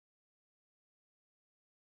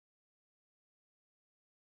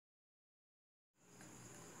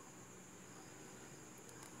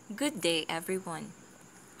Good day, everyone.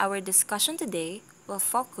 Our discussion today will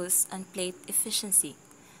focus on plate efficiency,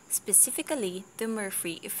 specifically the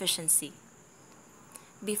Murphree efficiency.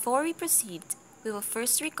 Before we proceed, we will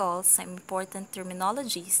first recall some important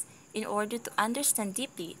terminologies in order to understand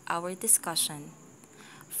deeply our discussion.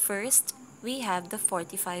 First, we have the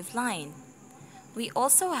 45 line. We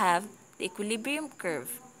also have the equilibrium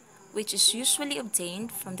curve, which is usually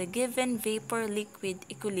obtained from the given vapor-liquid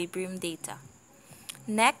equilibrium data.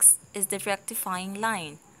 Next is the rectifying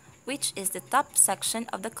line, which is the top section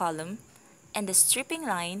of the column, and the stripping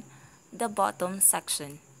line, the bottom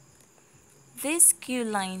section. This Q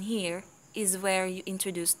line here is where you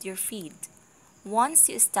introduced your feed. Once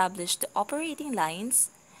you establish the operating lines,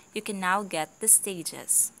 you can now get the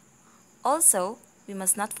stages. Also, we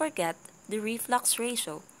must not forget the reflux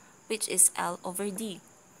ratio, which is L over D.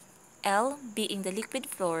 L being the liquid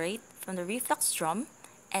flow rate from the reflux drum,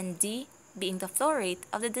 and D being the flow rate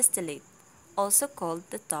of the distillate, also called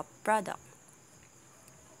the top product.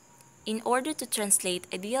 In order to translate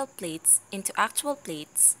ideal plates into actual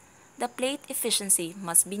plates, the plate efficiency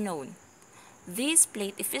must be known. This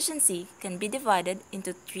plate efficiency can be divided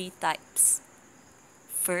into three types.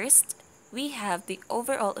 First, we have the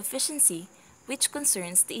overall efficiency, which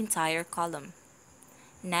concerns the entire column.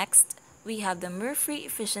 Next, we have the Murphree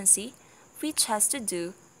efficiency, which has to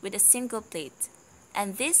do with a single plate,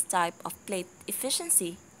 and this type of plate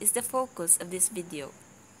efficiency is the focus of this video.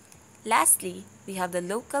 Lastly, we have the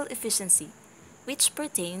local efficiency, which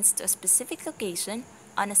pertains to a specific location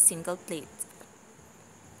on a single plate.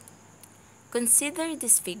 Consider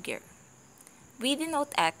this figure. We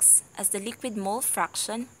denote X as the liquid mole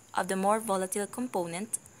fraction of the more volatile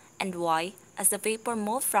component and Y as the vapor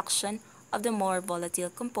mole fraction of the more volatile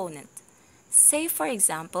component. Say, for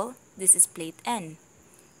example, this is plate N.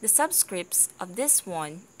 The subscripts of this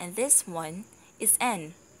one and this one is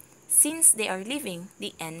N, since they are leaving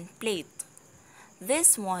the N plate.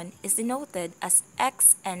 This one is denoted as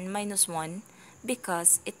Xn-1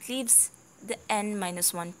 because it leaves the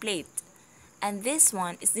N-1 plate, and this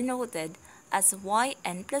one is denoted as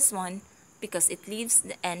Yn+1 because it leaves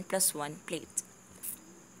the N+1 plate.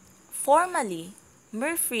 Formally,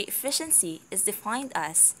 Murphree efficiency is defined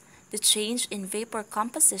as the change in vapor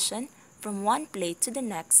composition from one plate to the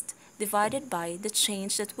next divided by the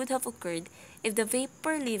change that would have occurred if the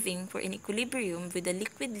vapor leaving were in equilibrium with the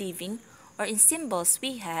liquid leaving, or in symbols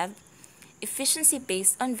we have efficiency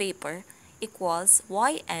based on vapor equals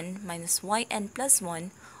Yn minus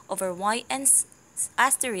Yn+1 over Yn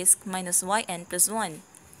asterisk minus Yn+1,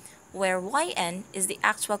 where Yn is the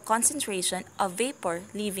actual concentration of vapor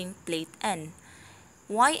leaving plate N.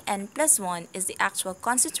 Yn+1 is the actual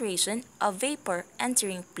concentration of vapor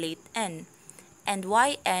entering plate N, and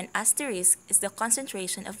Yn asterisk is the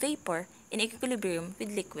concentration of vapor in equilibrium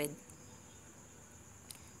with liquid.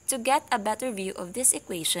 To get a better view of this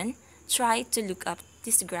equation, try to look up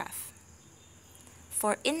this graph.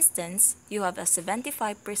 For instance, you have a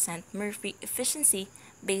 75% Murphree efficiency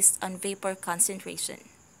based on vapor concentration.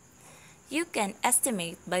 You can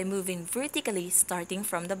estimate by moving vertically starting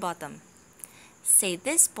from the bottom. Say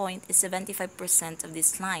this point is 75% of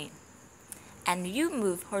this line, and you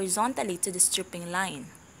move horizontally to the stripping line.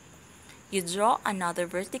 You draw another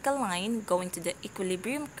vertical line going to the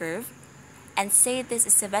equilibrium curve, and say this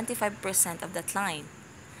is 75% of that line.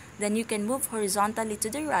 Then you can move horizontally to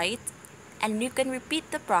the right, and you can repeat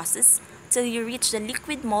the process till you reach the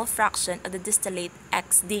liquid mole fraction of the distillate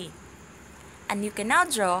XD. And you can now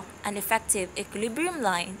draw an effective equilibrium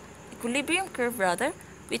curve,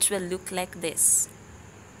 which will look like this.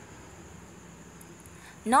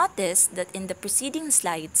 Notice that in the preceding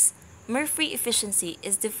slides, Murphree efficiency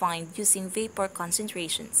is defined using vapor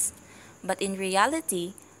concentrations, but in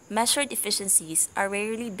reality, measured efficiencies are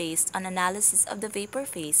rarely based on analysis of the vapor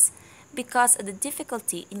phase because of the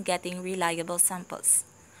difficulty in getting reliable samples.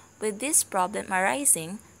 With this problem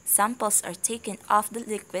arising, samples are taken off the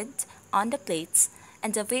liquid on the plates,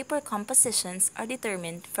 and the vapor compositions are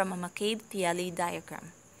determined from a McCabe-Thiele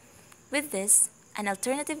diagram. With this, an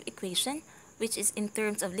alternative equation, which is in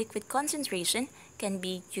terms of liquid concentration, can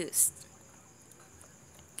be used.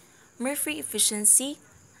 Murphree efficiency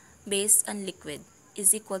based on liquid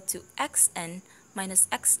is equal to Xn minus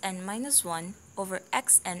Xn-1 over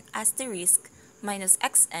Xn asterisk minus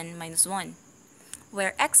Xn-1,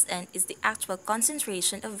 where Xn is the actual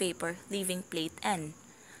concentration of vapor leaving plate N.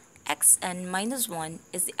 Xn-1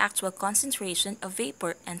 is the actual concentration of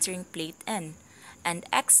vapor entering plate N, and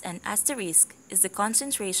Xn asterisk is the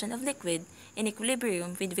concentration of liquid in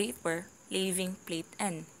equilibrium with vapor leaving plate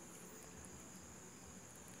N.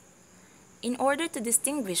 In order to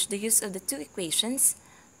distinguish the use of the two equations,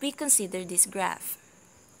 we consider this graph.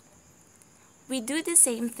 We do the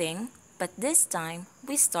same thing, but this time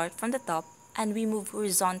we start from the top and we move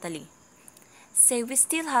horizontally. Say we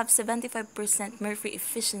still have 75% Murphree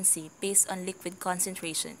efficiency based on liquid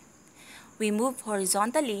concentration. We move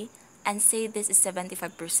horizontally and say this is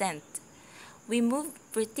 75%. We move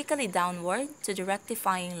vertically downward to the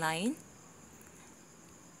rectifying line,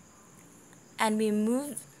 and we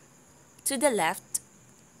move to the left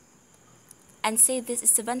and say this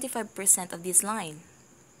is 75% of this line.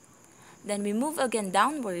 Then we move again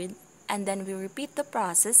downward, and then we repeat the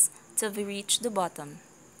process till we reach the bottom.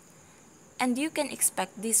 And you can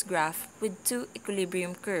expect this graph with two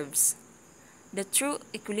equilibrium curves: the true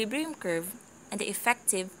equilibrium curve and the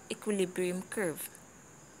effective equilibrium curve.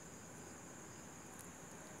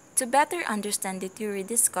 To better understand the theory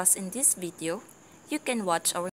discussed in this video, you can watch our